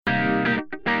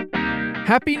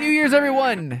Happy New Year's,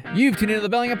 everyone! You've tuned into the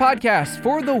Bellingham Podcast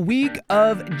for the week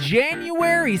of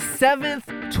January 7th,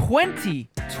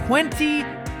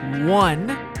 2021.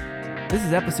 This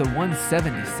is episode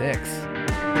 176.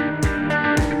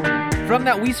 From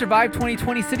that We Survived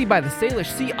 2020 City by the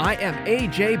Salish Sea, I am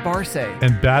AJ Barsay.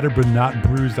 And battered but not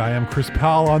bruised, I am Chris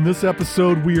Powell. On this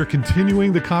episode, we are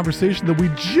continuing the conversation that we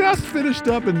just finished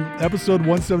up in episode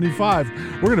 175.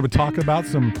 We're going to be talking about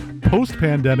some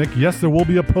post-pandemic. Yes, there will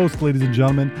be a post, ladies and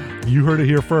gentlemen. You heard it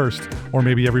here first, or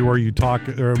maybe everywhere you talk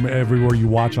or everywhere you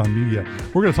watch on media.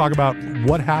 We're going to talk about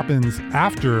what happens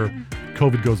after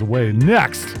COVID goes away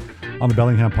next on the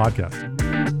Bellingham Podcast.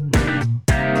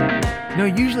 No,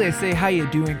 usually I say, how you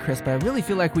doing, Chris? But I really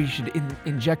feel like we should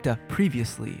inject a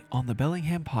previously on the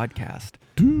Bellingham Podcast.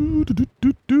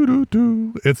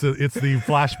 It's the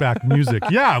flashback music.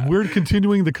 Yeah, we're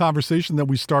continuing the conversation that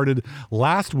we started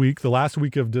last week, the last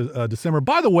week of December.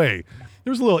 By the way,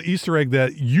 there's a little Easter egg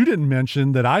that you didn't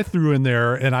mention that I threw in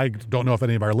there, and I don't know if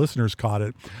any of our listeners caught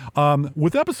it.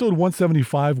 With episode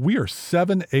 175, we are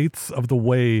 7/8 of the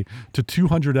way to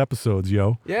 200 episodes,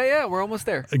 yo. Yeah, we're almost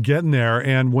there. Getting there,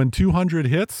 and when 200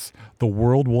 hits, the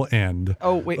world will end.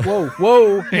 Oh, wait,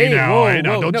 whoa. Hey, whoa.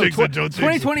 Don't jinx it, don't jinx it.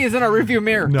 2020 is in our rearview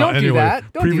mirror. No, Don't anyway,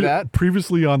 do that.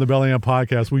 Previously on the Bellingham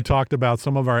Podcast, we talked about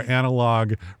some of our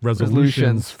analog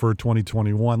resolutions for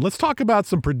 2021. Let's talk about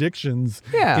some predictions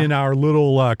in our little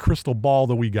crystal ball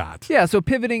that we got. Yeah, so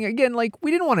pivoting again, like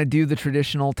we didn't want to do the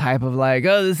traditional type of like,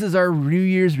 oh, this is our New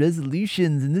Year's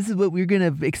resolutions and this is what we're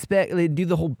going to expect. Do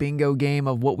the whole bingo game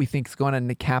of what we think is going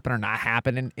to happen or not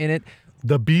happen in it.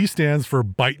 The B stands for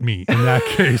bite me in that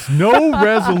case. No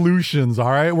resolutions, all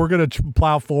right? We're going to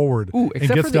plow forward and get stuff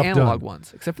done. Except for the analog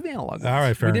ones. All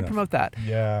right, fair enough. We did promote that.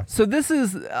 Yeah. So this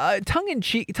is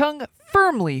tongue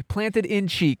firmly planted in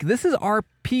cheek. This is our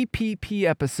PPP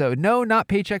episode. No, not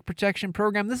Paycheck Protection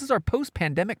Program. This is our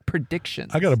post-pandemic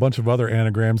predictions. I got a bunch of other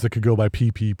anagrams that could go by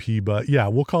PPP, but yeah,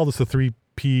 we'll call this a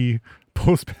 3P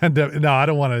post-pandemic. No, I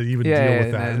don't want to even deal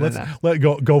with that. Let's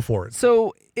go for it.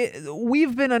 So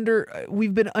we've been under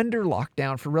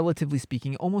lockdown for, relatively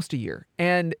speaking, almost a year,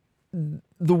 and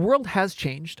the world has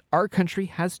changed. Our country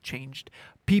has changed.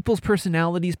 People's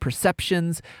personalities,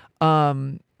 perceptions,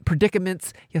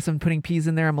 predicaments. Yes, I'm putting P's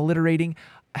in there. I'm alliterating.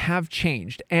 Have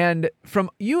changed, and from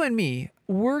you and me,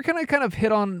 we're gonna kind of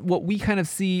hit on what we kind of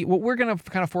see, what we're gonna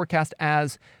kind of forecast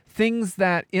as things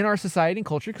that in our society and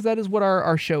culture, because that is what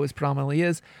our show is predominantly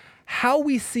is, how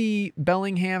we see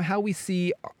Bellingham, how we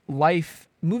see life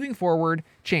moving forward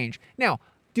change. Now,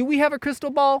 do we have a crystal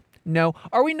ball? No.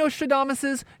 Are we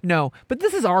Nostradamuses? No. But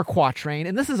this is our quatrain,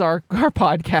 and this is our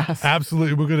podcast.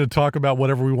 Absolutely. We're going to talk about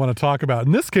whatever we want to talk about.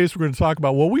 In this case, we're going to talk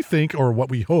about what we think or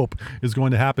what we hope is going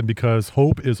to happen, because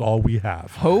hope is all we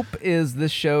have. Hope is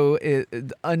this show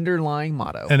underlying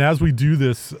motto. And as we do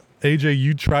this, AJ,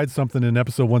 you tried something in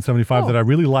episode 175 that I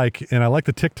really like, and I like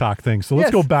the TikTok thing. So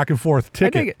let's go back and forth. I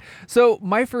dig it. So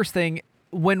my first thing,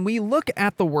 when we look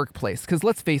at the workplace, because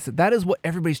let's face it, that is what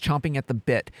everybody's chomping at the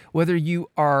bit. Whether you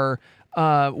are,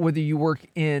 whether you work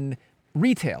in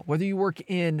retail, whether you work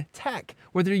in tech,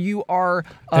 whether you are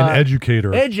an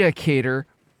educator,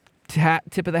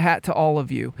 tip of the hat to all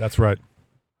of you. That's right.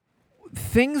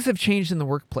 Things have changed in the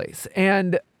workplace,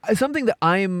 and something that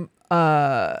I'm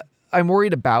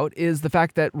worried about is the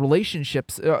fact that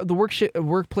relationships,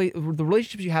 the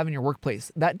relationships you have in your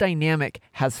workplace, that dynamic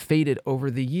has faded over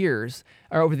the years,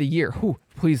 or over the year.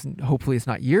 Hopefully it's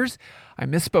not years. I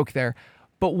misspoke there.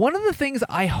 But one of the things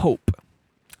I hope,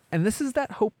 and this is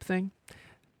that hope thing,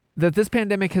 that this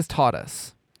pandemic has taught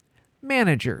us,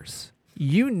 managers,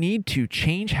 you need to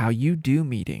change how you do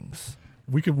meetings.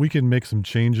 We can make some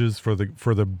changes for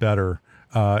the better.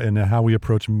 And how we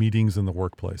approach meetings in the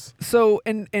workplace. So,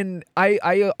 and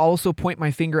I also point my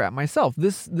finger at myself.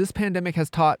 This pandemic has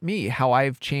taught me how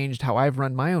I've changed, how I've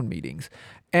run my own meetings.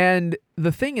 And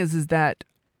the thing is that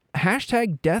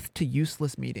 #death to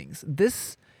useless meetings.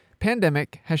 This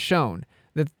pandemic has shown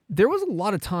that there was a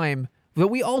lot of time that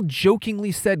we all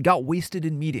jokingly said got wasted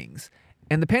in meetings.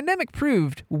 And the pandemic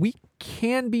proved we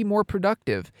can be more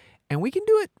productive, and we can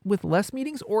do it with less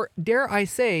meetings, or dare I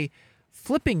say,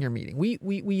 flipping your meeting.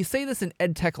 We say this in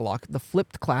EdTech Lock, the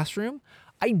flipped classroom.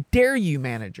 I dare you,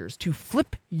 managers, to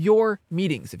flip your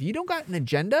meetings. If you don't got an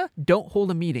agenda, don't hold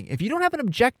a meeting. If you don't have an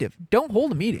objective, don't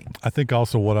hold a meeting. I think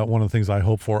also one of the things I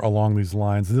hope for along these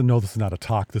lines, no, this is not a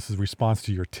talk, this is a response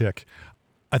to your tick.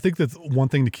 I think that's one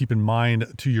thing to keep in mind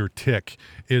to your tick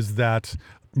is that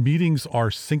meetings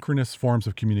are synchronous forms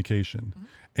of communication. Mm-hmm.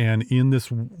 And in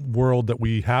this world that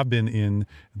we have been in,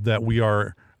 that we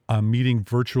are meeting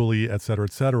virtually, et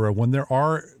cetera, when there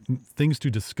are things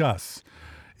to discuss,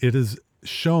 it is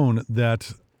shown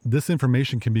that this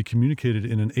information can be communicated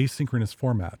in an asynchronous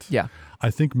format. Yeah. I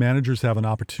think managers have an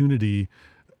opportunity,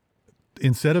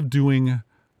 instead of doing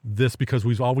this because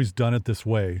we've always done it this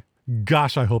way.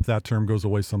 Gosh, I hope that term goes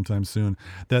away sometime soon.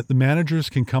 That the managers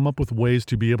can come up with ways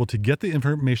to be able to get the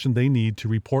information they need to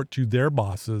report to their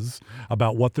bosses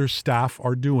about what their staff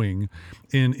are doing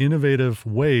in innovative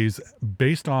ways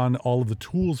based on all of the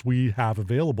tools we have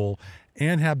available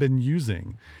and have been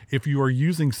using. If you are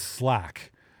using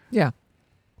Slack, Yeah.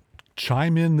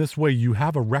 chime in this way. You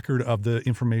have a record of the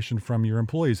information from your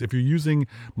employees. If you're using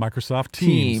Microsoft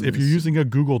Teams, if you're using a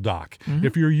Google Doc,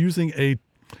 if you're using a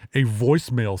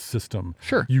voicemail system,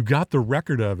 Sure. you got the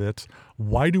record of it.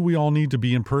 Why do we all need to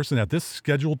be in person at this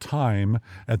scheduled time,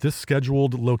 at this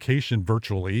scheduled location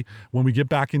virtually? When we get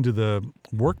back into the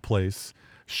workplace,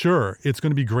 sure, it's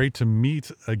going to be great to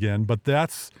meet again, but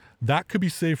that could be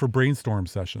saved for brainstorm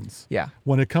sessions. Yeah.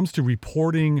 When it comes to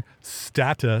reporting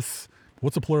status,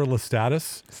 what's a plural of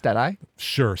status? Stati?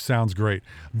 Sure, sounds great.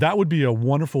 That would be a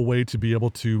wonderful way to be able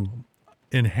to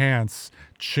enhance,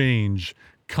 change,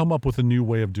 come up with a new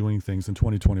way of doing things in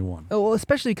 2021. Oh, well,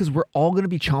 especially because we're all going to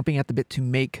be chomping at the bit to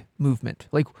make movement.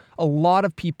 Like a lot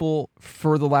of people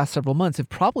for the last several months have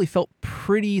probably felt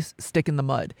pretty stick in the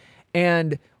mud.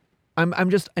 And I'm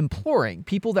just imploring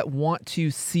people that want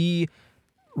to see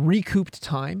recouped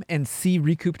time and see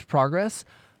recouped progress,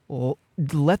 well,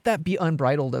 let that be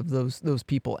unbridled of those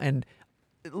people. And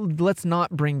let's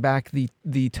not bring back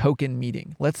the token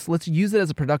meeting. Let's use it as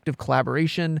a productive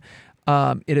collaboration,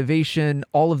 innovation,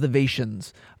 all of the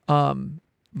vations,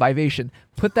 vivation.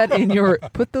 Put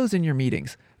those in your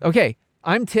meetings. Okay,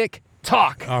 I'm Tick.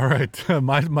 Talk. All right.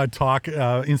 My talk,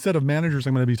 instead of managers,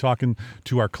 I'm going to be talking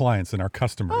to our clients and our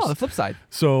customers. Oh, the flip side.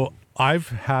 So I've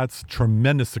had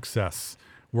tremendous success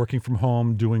working from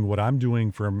home, doing what I'm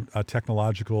doing from a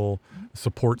technological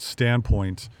support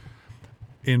standpoint.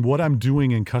 In what I'm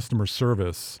doing in customer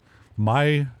service,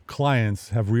 my clients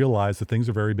have realized that things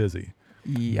are very busy.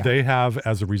 Yeah. They have,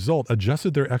 as a result,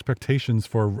 adjusted their expectations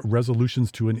for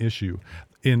resolutions to an issue.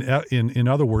 In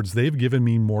other words, they've given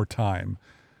me more time.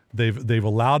 They've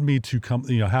allowed me to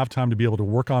have time to be able to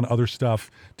work on other stuff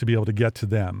to be able to get to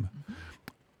them.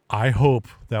 I hope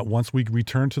that once we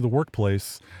return to the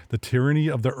workplace, the tyranny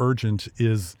of the urgent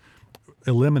is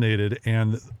eliminated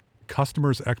and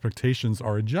customers' expectations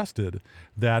are adjusted.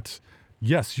 That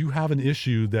yes, you have an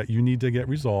issue that you need to get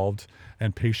resolved,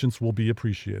 and patience will be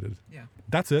appreciated. Yeah.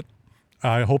 That's it.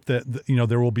 I hope that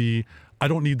there will be. I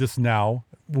don't need this now.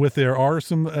 There are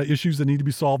some issues that need to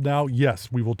be solved now.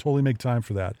 Yes, we will totally make time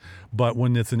for that. But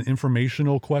when it's an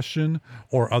informational question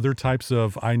or other types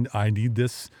of, I need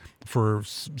this for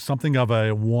something of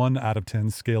a 1 out of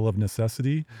 10 scale of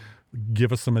necessity,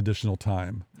 give us some additional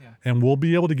time. Yeah. And we'll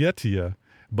be able to get to you,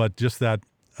 but just that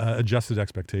adjusted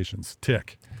expectations.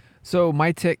 Tick. So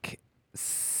my tick,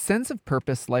 sense of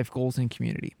purpose, life goals, and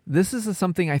community. This is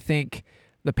something I think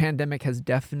the pandemic has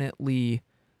definitely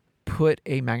put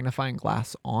a magnifying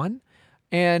glass on.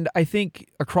 And I think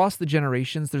across the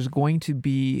generations, there's going to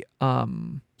be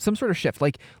some sort of shift.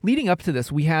 Like leading up to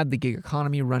this, we had the gig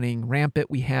economy running rampant.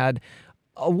 We had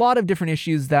a lot of different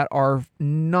issues that are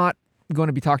not going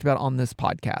to be talked about on this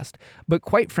podcast. But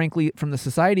quite frankly, from the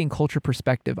society and culture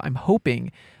perspective, I'm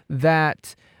hoping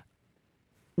that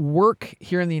work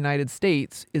here in the United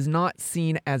States is not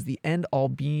seen as the end all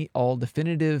be all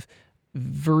definitive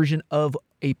version of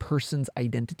a person's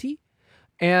identity.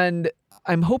 And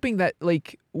I'm hoping that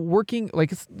working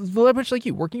much like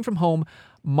you, working from home,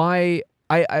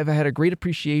 I've had a great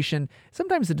appreciation.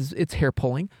 Sometimes it's hair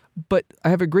pulling, but I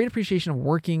have a great appreciation of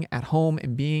working at home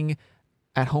and being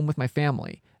at home with my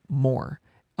family more.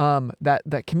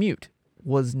 That commute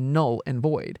was null and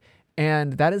void.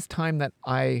 And that is time that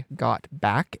I got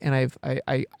back. And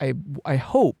I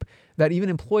hope that even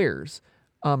employers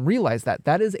realize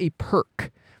that is a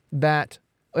perk that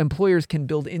employers can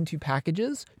build into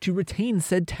packages to retain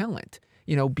said talent.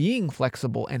 Being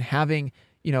flexible and having,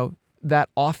 that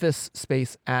office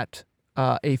space at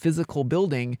a physical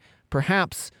building,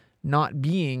 perhaps not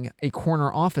being a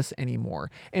corner office anymore.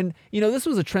 And, this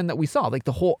was a trend that we saw, like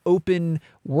the whole open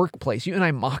workplace. You and I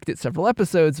mocked it several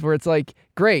episodes where it's like,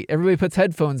 great, everybody puts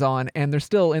headphones on and they're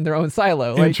still in their own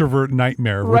silo. Introvert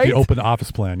nightmare with the open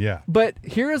office plan, yeah. But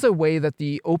here is a way that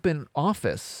the open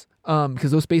office,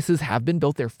 because those spaces have been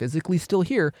built, they're physically still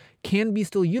here, can be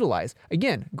still utilized.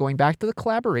 Again, going back to the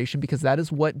collaboration, because that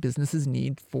is what businesses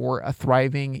need for a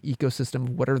thriving ecosystem,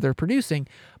 whatever they're producing,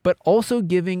 but also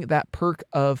giving that perk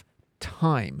of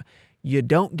time. You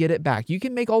don't get it back. You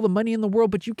can make all the money in the world,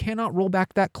 but you cannot roll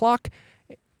back that clock.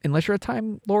 unless you're a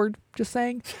Time Lord, just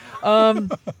saying.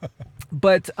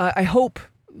 But I hope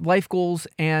life goals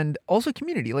and also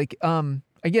community. Like,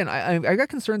 again, I got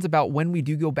concerns about when we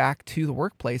do go back to the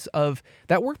workplace of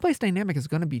that workplace dynamic is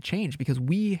going to be changed because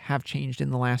we have changed in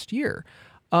the last year.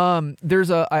 And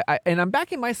I'm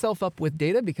backing myself up with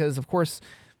data because, of course,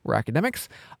 we're academics.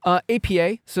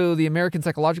 APA, so the American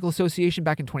Psychological Association,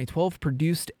 back in 2012,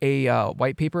 produced a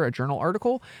white paper, a journal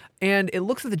article, and it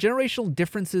looks at the generational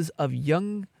differences of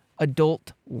young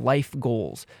adult life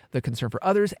goals, the concern for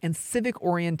others, and civic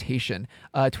orientation.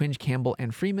 Twenge, Campbell,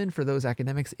 and Freeman, for those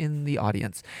academics in the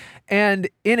audience. And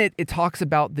in it, it talks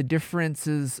about the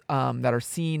differences that are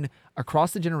seen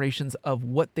across the generations of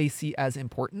what they see as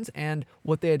importance and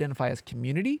what they identify as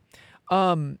community.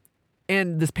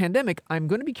 And this pandemic, I'm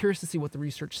going to be curious to see what the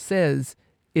research says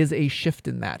is a shift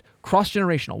in that.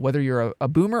 Cross-generational, whether you're a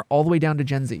boomer all the way down to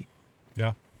Gen Z.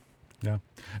 Yeah. Yeah.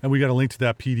 And we got a link to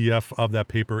that PDF of that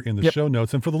paper in the show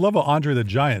notes. And for the love of Andre the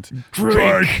Giant,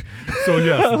 drink. So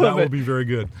yes, that will be very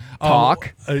good.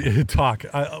 Talk.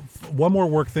 One more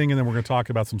work thing, and then we're going to talk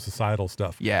about some societal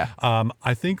stuff. Yeah.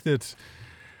 I think that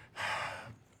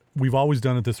we've always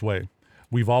done it this way.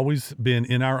 We've always been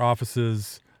in our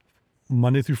offices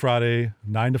Monday through Friday,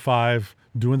 9 to 5,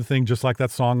 doing the thing just like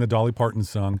that song that Dolly Parton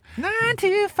sung. 9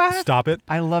 to 5. Stop it.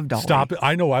 I love Dolly. Stop it.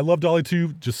 I know. I love Dolly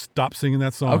too. Just stop singing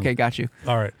that song. Okay, got you.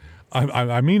 All right.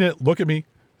 I mean it. Look at me.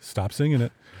 Stop singing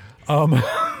it. I'm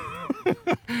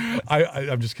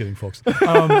just kidding, folks.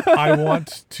 I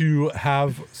want to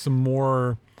have some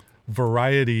more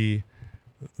variety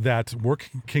that work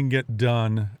can get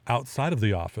done outside of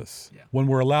the office. Yeah. When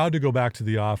we're allowed to go back to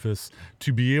the office,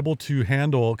 to be able to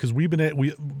handle, because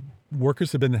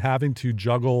workers have been having to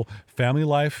juggle family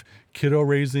life, kiddo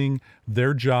raising,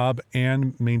 their job,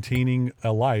 and maintaining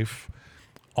a life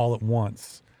all at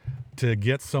once. To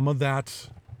get some of that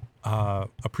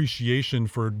appreciation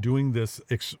for doing this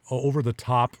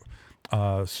over-the-top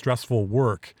stressful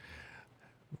work,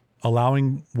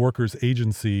 allowing workers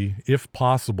agency, if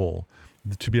possible,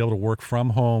 to be able to work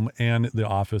from home and the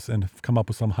office and come up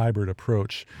with some hybrid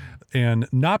approach. And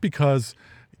not because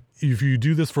if you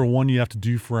do this for one, you have to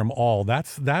do for them all.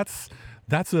 That's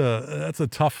a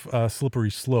tough, slippery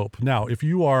slope. Now, if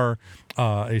you are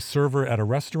a server at a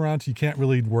restaurant, you can't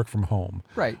really work from home.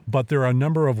 Right. But there are a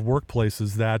number of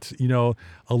workplaces that,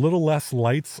 a little less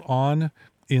lights on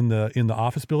in the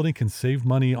office building can save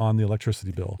money on the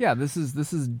electricity bill. Yeah, this is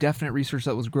definite research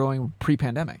that was growing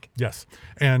pre-pandemic. Yes.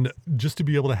 And just to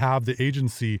be able to have the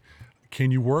agency, can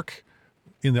you work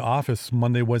in the office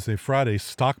Monday, Wednesday, Friday,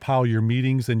 stockpile your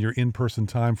meetings and your in-person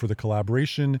time for the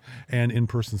collaboration and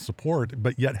in-person support,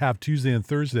 but yet have Tuesday and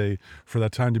Thursday for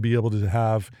that time to be able to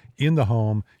have in the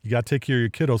home. You got to take care of your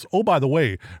kiddos. Oh, by the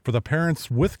way, for the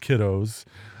parents with kiddos,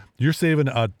 you're saving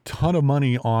a ton of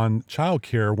money on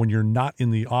childcare when you're not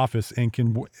in the office and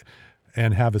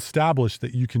have established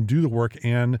that you can do the work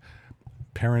and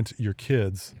parent your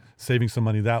kids, saving some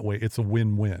money that way. It's a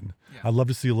win-win. Yeah. I'd love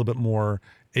to see a little bit more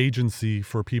agency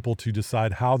for people to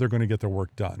decide how they're going to get their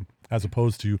work done, as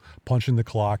opposed to punching the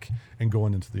clock and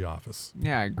going into the office.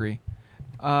 Yeah, I agree.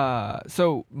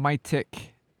 So my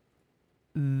tick,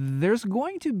 there's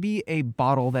going to be a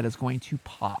bottle that is going to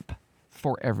pop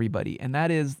for everybody. And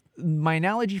that is, my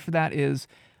analogy for that is,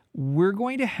 we're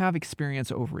going to have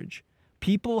experience overage.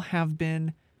 People have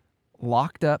been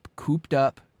locked up, cooped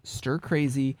up, stir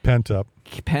crazy, pent up,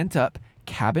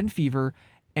 cabin fever.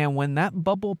 And when that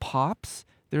bubble pops,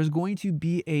 there's going to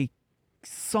be a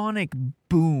sonic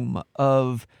boom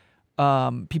of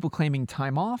people claiming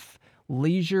time off,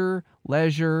 leisure,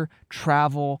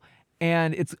 travel.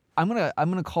 And I'm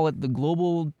gonna call it the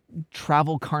global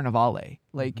travel carnivale.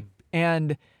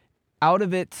 And out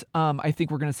of it, I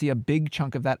think we're going to see a big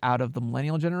chunk of that out of the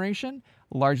millennial generation,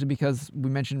 largely because we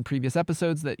mentioned in previous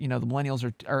episodes that, the millennials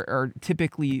are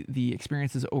typically the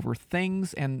experiences over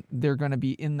things, and they're going to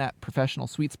be in that professional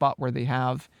sweet spot where they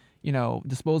have,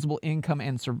 disposable income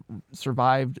and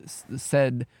survived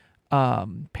said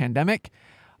pandemic.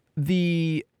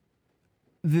 The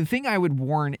thing I would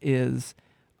warn is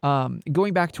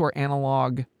going back to our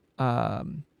analog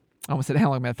I almost said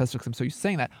analog manifesto because I'm so used to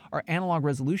saying that. Our analog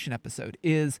resolution episode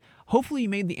is, hopefully you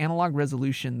made the analog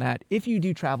resolution that if you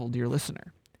do travel, dear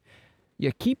listener,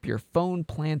 you keep your phone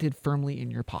planted firmly in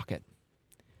your pocket.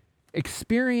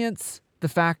 Experience the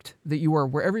fact that you are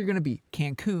wherever you're going to be,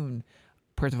 Cancun,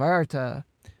 Puerto Vallarta,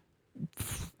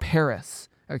 Paris,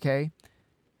 okay?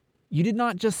 You did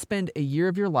not just spend a year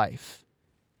of your life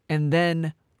and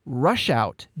then rush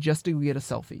out just to get a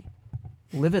selfie.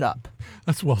 Live it up.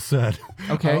 That's well said.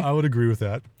 Okay. I would agree with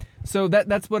that. So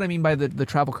that's what I mean by the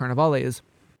travel carnivale is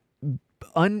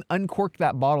uncork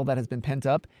that bottle that has been pent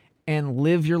up and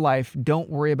live your life. Don't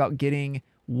worry about getting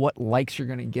what likes you're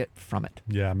going to get from it.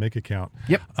 Yeah, make it count.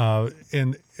 Yep.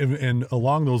 And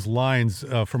along those lines,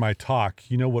 for my talk,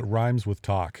 you know what rhymes with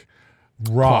talk?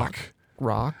 Rock.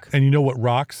 Rock. And you know what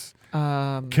rocks?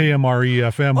 KMRE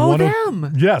FM. Oh,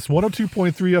 them. Yes,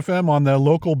 102.3 FM on the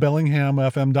local Bellingham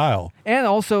FM dial. And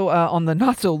also on the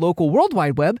not so local World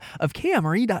Wide Web of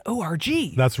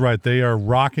KMRE.org. That's right. They are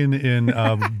rocking in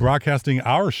broadcasting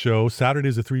our show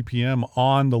Saturdays at 3 p.m.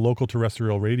 on the local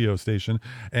terrestrial radio station.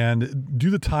 And do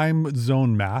the time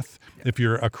zone math. If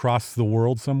you're across the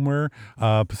world somewhere,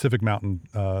 Pacific Mountain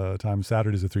time,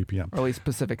 Saturdays at 3 p.m. Or at least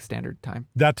Pacific Standard Time.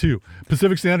 That too.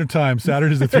 Pacific Standard Time,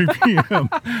 Saturdays at 3 p.m.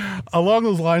 Along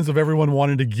those lines of everyone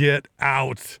wanting to get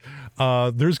out,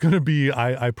 there's going to be,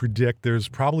 I predict, there's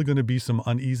probably going to be some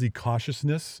uneasy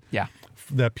cautiousness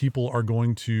that people are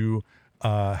going to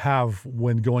have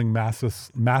when going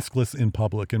maskless in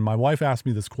public. And my wife asked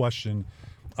me this question,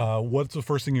 what's the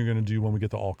first thing you're going to do when we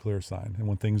get the all clear sign and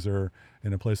when things are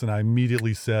in a place? And I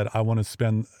immediately said, I want to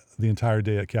spend the entire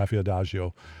day at Cafe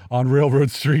Adagio on Railroad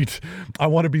Street. I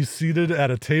want to be seated at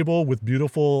a table with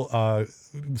beautiful,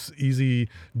 easy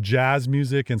jazz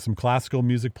music and some classical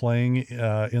music playing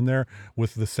in there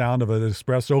with the sound of an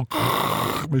espresso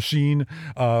machine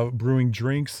brewing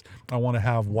drinks. I want to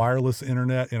have wireless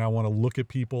internet, and I want to look at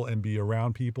people and be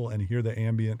around people and hear the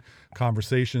ambient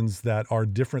conversations that are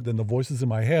different than the voices in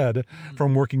my head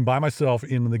from working by myself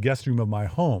in the guest room of my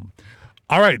home.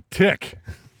 All right, tick.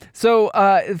 So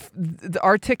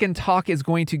our tick and talk is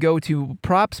going to go to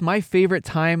props my favorite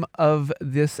time of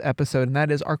this episode, and that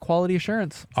is our quality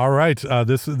assurance. All right.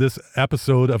 This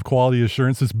episode of Quality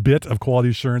Assurance, this bit of Quality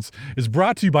Assurance, is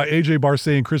brought to you by AJ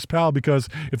Barcet and Chris Powell, because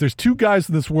if there's two guys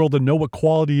in this world that know what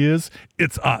quality is,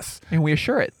 it's us. And we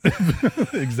assure it.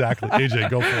 Exactly. AJ,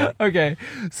 go for it. Okay.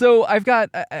 So I've got,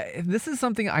 this is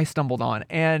something I stumbled on,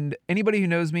 and anybody who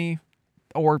knows me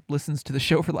or listens to the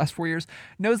show for the last 4 years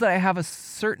knows that I have a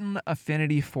certain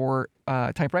affinity for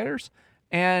typewriters.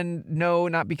 And no,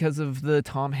 not because of the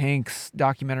Tom Hanks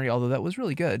documentary, although that was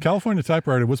really good. California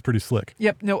Typewriter was pretty slick.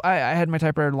 Yep. No, I had my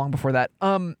typewriter long before that.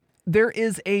 There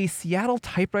is a Seattle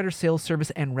typewriter sales service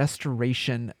and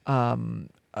restoration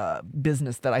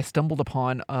business that I stumbled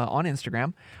upon on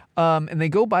Instagram. And they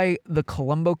go by the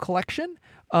Colombo Collection,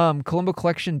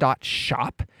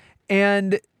 colombocollection.shop.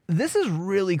 And this is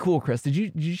really cool, Chris. Did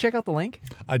you check out the link?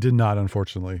 I did not,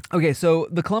 unfortunately. Okay, so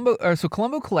the Colombo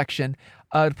Collection,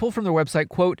 to pull from their website,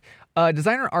 quote,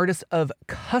 designer and artists of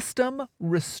custom,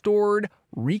 restored,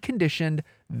 reconditioned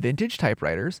vintage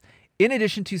typewriters. In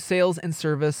addition to sales and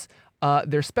service,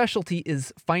 their specialty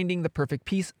is finding the perfect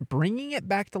piece, bringing it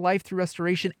back to life through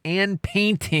restoration and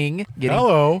painting.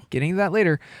 Getting to that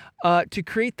later. To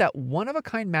create that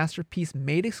one-of-a-kind masterpiece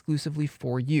made exclusively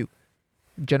for you.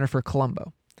 Jennifer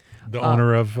Colombo. The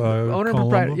owner of owner and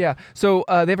proprietor, yeah. So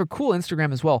they have a cool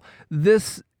Instagram as well.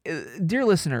 This, dear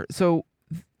listener, so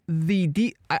I've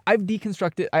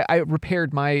deconstructed, I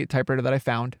repaired my typewriter that I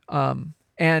found.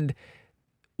 And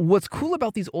what's cool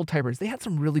about these old typewriters, they had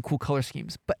some really cool color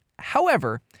schemes. But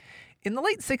however, in the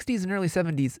late 60s and early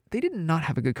 70s, they did not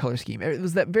have a good color scheme. It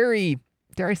was that very,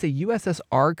 dare I say,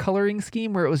 USSR coloring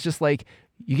scheme where it was just like,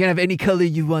 you can have any color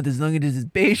you want as long as it's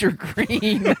beige or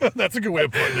green. That's a good way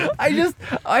of putting it.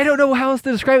 I don't know how else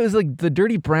to describe it. It was like the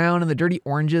dirty brown and the dirty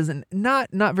oranges and not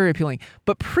very appealing.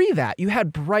 But pre that, you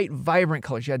had bright, vibrant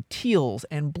colors. You had teals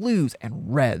and blues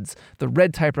and reds. The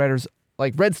red typewriters,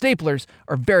 like red staplers,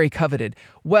 are very coveted.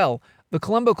 Well, the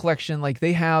Colombo Collection, like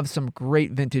they have some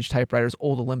great vintage typewriters,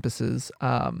 old Olympias,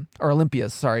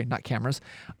 sorry, not cameras.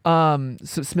 So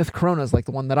Smith Coronas, like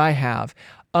the one that I have.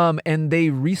 And they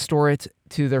restore it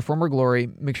to their former glory,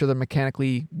 make sure they're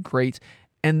mechanically great.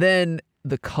 And then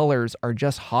the colors are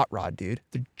just hot rod, dude.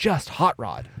 They're just hot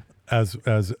rod. As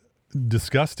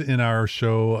discussed in our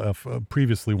show of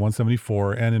previously,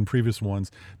 174, and in previous ones,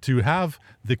 to have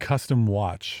the custom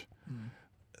watch,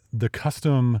 the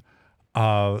custom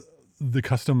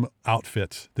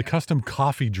outfit, the custom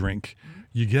coffee drink,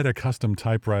 you get a custom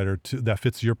typewriter that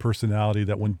fits your personality,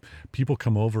 that when people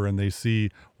come over and they see,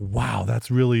 wow,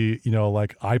 that's really,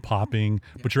 like eye-popping,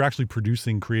 but you're actually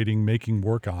producing, creating, making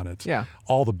work on it. Yeah.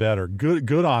 All the better.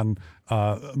 Good on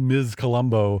Ms.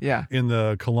 Colombo in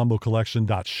the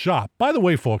colombocollection.shop. By the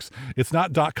way, folks, it's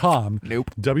not .com.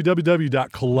 Nope.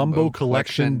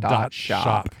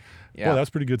 www.colombocollection.shop. Yeah. Boy, that's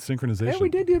pretty good synchronization. Yeah, we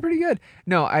did do pretty good.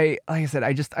 No, like I said,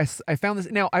 I found this.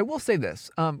 Now, I will say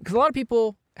this, because a lot of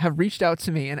people have reached out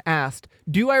to me and asked,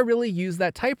 do I really use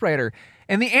that typewriter?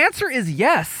 And the answer is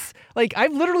yes. Like,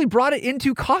 I've literally brought it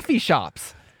into coffee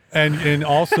shops. And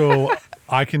also,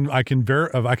 I can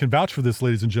vouch for this,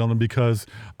 ladies and gentlemen, because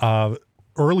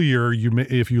earlier,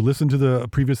 if you listen to the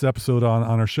previous episode on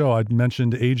our show, I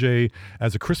mentioned AJ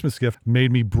as a Christmas gift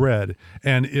made me bread.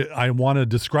 And I want to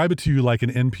describe it to you like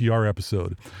an NPR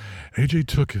episode. AJ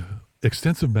took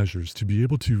extensive measures to be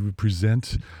able to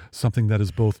present something that is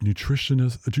both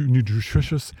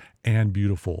nutritious and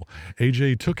beautiful.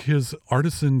 AJ took his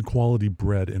artisan quality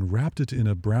bread and wrapped it in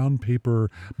a brown paper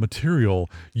material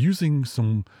using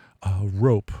some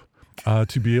rope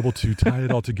to be able to tie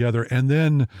it all together. And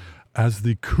then, as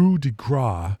the coup de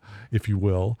grace, if you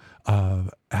will,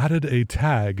 added a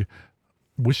tag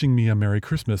wishing me a Merry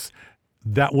Christmas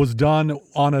that was done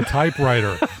on a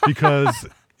typewriter because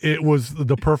it was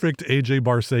the perfect AJ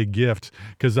Barce gift,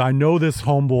 because I know this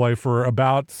homeboy for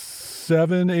about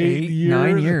 7, 8 years.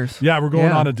 9 years. Yeah, we're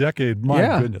going on a decade.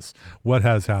 My goodness, what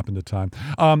has happened to time?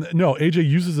 No, AJ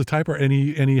uses a typewriter,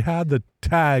 and he had the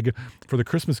tag for the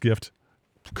Christmas gift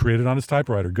created on his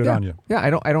typewriter. Good on you. Yeah, I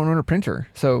don't own a printer,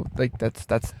 so like that's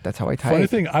how I type. Funny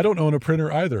thing, I don't own a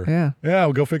printer either. Yeah,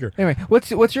 well, go figure. Anyway,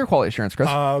 what's your quality assurance, Chris?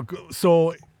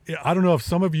 So I don't know if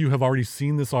some of you have already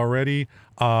seen this already.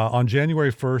 On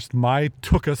January 1st, my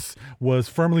tuchus was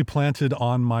firmly planted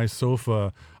on my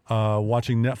sofa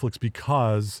watching Netflix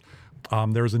because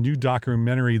there's a new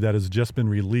documentary that has just been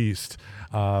released.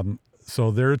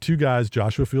 So there are two guys,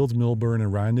 Joshua Fields Millburn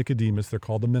and Ryan Nicodemus. They're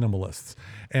called The Minimalists.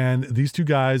 And these two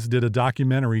guys did a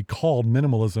documentary called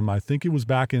Minimalism. I think it was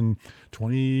back in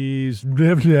 20s.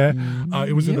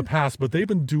 It was in the past, but they've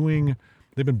been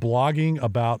blogging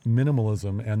about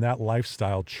minimalism and that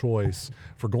lifestyle choice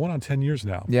for going on 10 years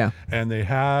now. Yeah. And they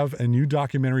have a new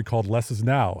documentary called Less Is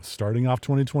Now, starting off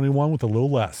 2021 with a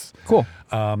little less. Cool.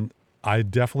 I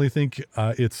definitely think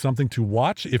it's something to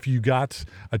watch. If you got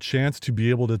a chance to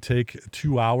be able to take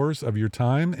 2 hours of your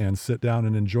time and sit down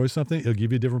and enjoy something, it'll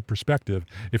give you a different perspective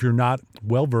if you're not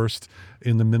well-versed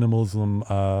in the minimalism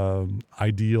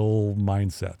ideal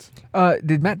mindset.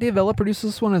 Did Matt D'Avella produce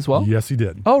this one as well? Yes, he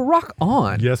did. Oh, rock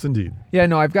on. Yes, indeed. Yeah,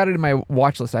 no, I've got it in my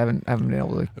watch list. I haven't been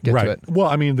able to get to it. Well,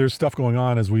 I mean, there's stuff going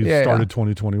on as we've started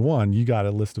 2021. You got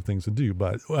a list of things to do.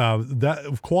 But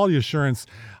that quality assurance,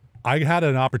 I had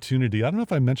an opportunity. I don't know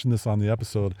if I mentioned this on the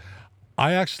episode.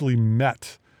 I actually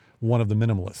met one of the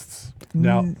minimalists.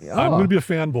 Now, I'm going to be a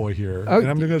fanboy here, and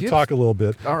I'm going to talk a little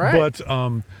bit. All right.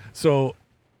 But so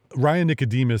Ryan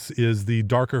Nicodemus is the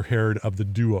darker haired of the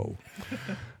duo.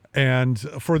 And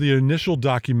for the initial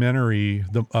documentary,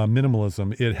 the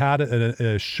Minimalism, it had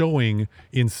a showing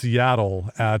in Seattle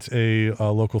at a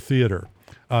local theater.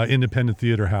 Independent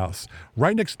theater house.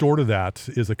 Right next door to that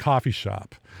is a coffee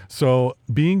shop. So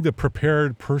being the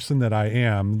prepared person that I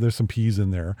am, there's some peas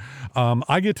in there.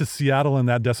 I get to Seattle and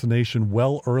that destination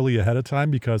well early ahead of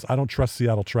time because I don't trust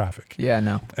Seattle traffic. Yeah,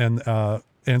 no.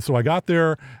 And so I got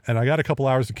there and I got a couple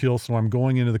hours to kill. So I'm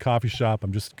going into the coffee shop.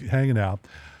 I'm just hanging out.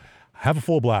 Have a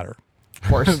full bladder. Of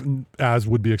course. As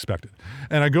would be expected.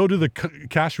 And I go to the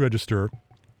cash register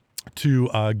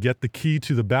to get the key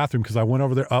to the bathroom because I went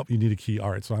over there. Oh, you need a key.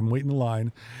 All right. So I'm waiting in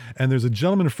line. And there's a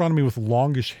gentleman in front of me with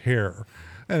longish hair.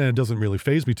 And it doesn't really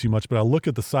faze me too much, but I look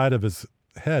at the side of his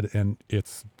head and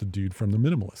it's the dude from The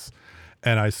Minimalists.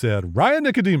 And I said, Ryan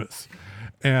Nicodemus.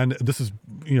 And this is,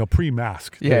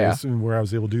 pre-mask days where I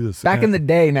was able to do this. Back in the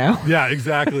day now. Yeah,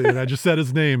 exactly. And I just said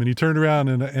his name and he turned around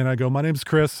and I go, my name's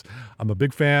Chris. I'm a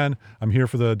big fan. I'm here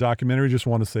for the documentary. Just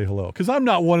want to say hello. Because I'm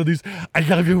not one of these, I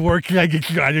love your work. Can I get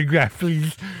your autograph,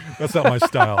 please? That's not my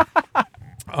style.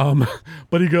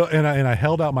 But he go and I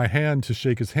held out my hand to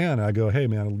shake his hand. And I go, hey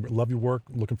man, I love your work.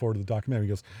 Looking forward to the documentary. He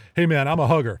goes, hey man, I'm a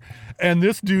hugger. And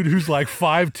this dude who's like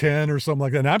 5'10" or something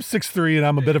like that, and I'm 6'3" and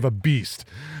I'm a bit of a beast.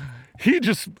 He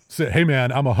just said, hey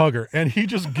man, I'm a hugger. And he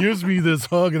just gives me this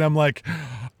hug and I'm like,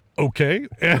 okay.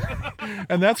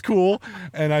 And that's cool.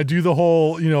 And I do the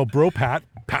whole, bro pat.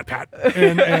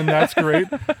 And that's great.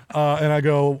 And I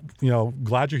go,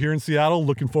 glad you're here in Seattle.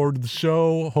 Looking forward to the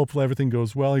show. Hopefully everything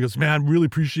goes well. He goes, man, really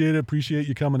appreciate it. Appreciate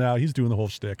you coming out. He's doing the whole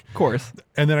shtick. Of course.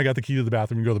 And then I got the key to the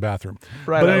bathroom and go to the bathroom.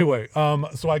 Right. But anyway,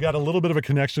 so I got a little bit of a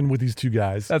connection with these two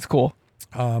guys. That's cool.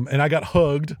 And I got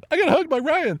hugged. I got hugged by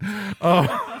Ryan.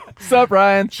 What's up,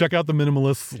 Ryan? Check out the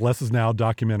Minimalists Less Is Now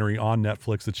documentary on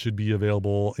Netflix. It should be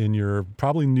available in your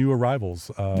probably new arrivals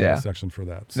section for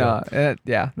that. So,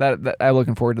 that I'm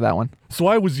looking forward to that one.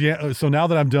 So so now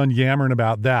that I'm done yammering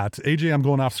about that, AJ, I'm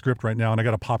going off script right now, and I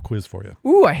got a pop quiz for you.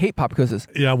 Ooh, I hate pop quizzes.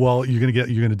 Yeah, well, you're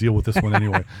gonna deal with this one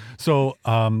anyway. So,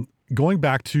 going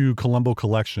back to Colombo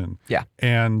Collection. Yeah.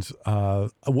 And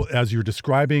as you're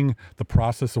describing the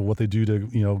process of what they do to,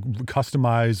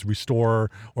 customize,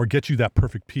 restore, or get you that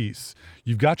perfect piece,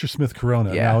 you've got your Smith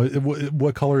Corona. Yeah. Now,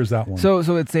 what color is that one? So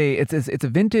it's a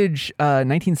vintage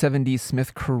 1970s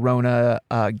Smith Corona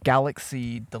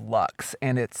Galaxy Deluxe,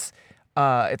 and it's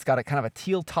got a kind of a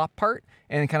teal top part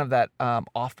and kind of that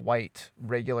off-white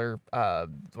regular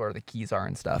where the keys are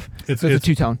and stuff. It's a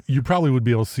two-tone. You probably would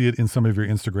be able to see it in some of your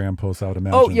Instagram posts, I would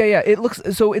imagine. Oh, yeah. It looks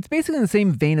so. It's basically in the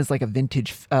same vein as like a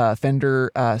vintage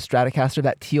Fender Stratocaster,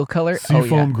 that teal color.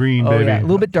 Seafoam green, baby. Yeah. A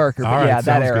little bit darker, but right,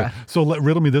 that era. Good. So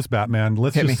riddle me this, Batman.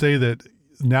 Let's Hit just me. say that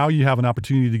now you have an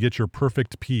opportunity to get your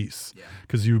perfect piece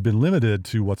because you've been limited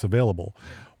to what's available.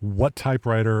 What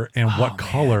typewriter and what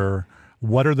color?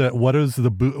 What is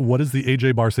the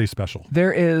AJ Barce special?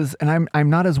 There is, and I'm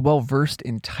not as well versed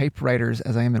in typewriters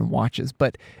as I am in watches,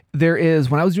 but there is.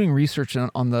 When I was doing research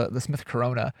on the Smith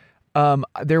Corona,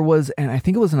 there was, and I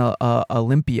think it was an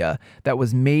Olympia that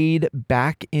was made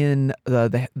back in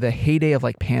the heyday of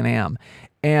like Pan Am,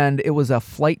 and it was a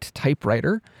flight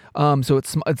typewriter. So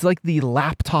it's like the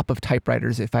laptop of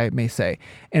typewriters, if I may say.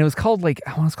 And it was called like,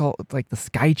 I want to call it like the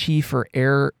Sky Chief or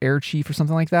Air Chief or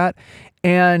something like that.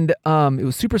 And it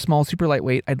was super small, super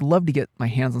lightweight. I'd love to get my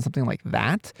hands on something like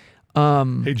that.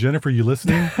 Hey, Jennifer, you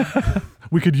listening?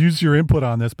 We could use your input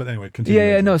on this, but anyway, continue.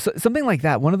 Yeah, no, so something like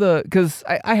that. Because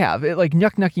I have, it, like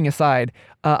knucking aside,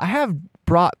 I have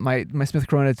brought my Smith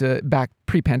Corona to back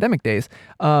pre-pandemic days,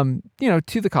 to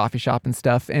the coffee shop and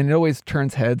stuff, and it always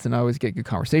turns heads, and I always get good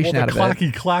conversation out of it. The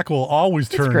clacky clack will always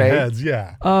turn heads,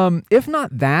 yeah. If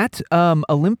not that,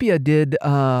 Olympia did,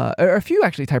 or a few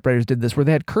actually typewriters did this, where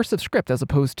they had cursive script as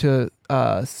opposed to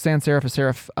sans serif or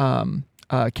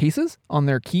serif cases on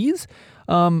their keys.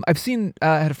 I've seen,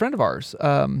 I had a friend of ours,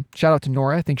 shout out to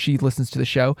Nora, I think she listens to the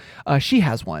show. She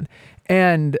has one,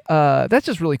 and that's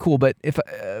just really cool. But if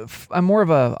I'm more of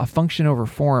a function over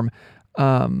form,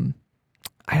 I'd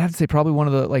have to say probably one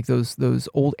of the, like those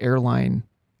old airline,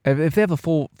 if they have a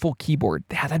full keyboard,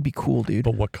 that'd be cool, dude.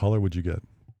 But what color would you get?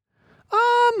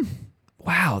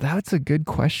 Wow, that's a good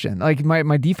question. Like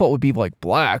my default would be like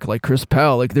black, like Chris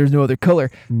Powell, like there's no other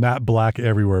color. Matte black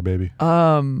everywhere, baby.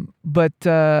 But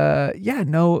yeah,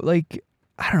 no, like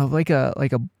I don't know, like a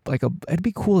it'd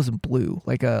be cool as a blue,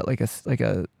 like a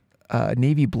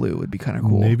navy blue would be kind of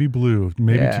cool. Navy blue,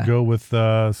 maybe to go with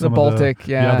some the Baltic,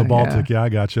 the Baltic. Yeah, I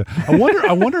gotcha. I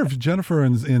wonder if Jennifer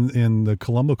in the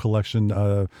Colombo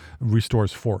collection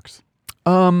restores forks.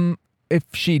 If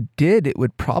she did, it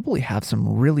would probably have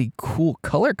some really cool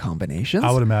color combinations.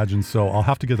 I would imagine so. I'll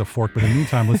have to get a fork, but in the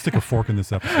meantime, let's stick a fork in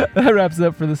this episode. That wraps it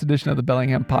up for this edition of the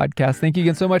Bellingham Podcast. Thank you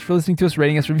again so much for listening to us,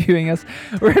 rating us, reviewing us.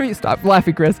 Wherever you stop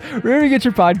laughing, Chris. Wherever you get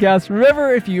your podcast.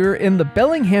 Remember, if you're in the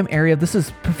Bellingham area, this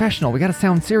is professional. We got to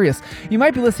sound serious. You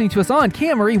might be listening to us on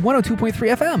KMRE 102.3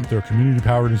 FM. They're community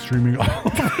powered and streaming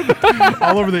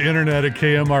all over the internet at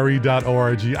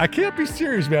kmre.org. I can't be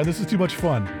serious, man. This is too much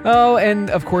fun. Oh, and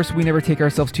of course, we never take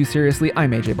ourselves too seriously. I'm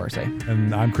AJ Barce.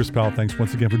 And I'm Chris Powell. Thanks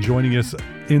once again for joining us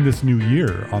in this new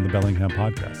year on the Bellingham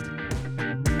Podcast.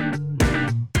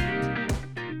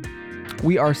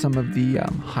 We are some of the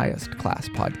highest class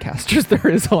podcasters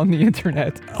there is on the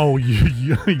internet. Oh,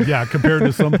 yeah. Compared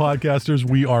to some podcasters,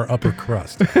 we are upper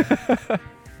crust.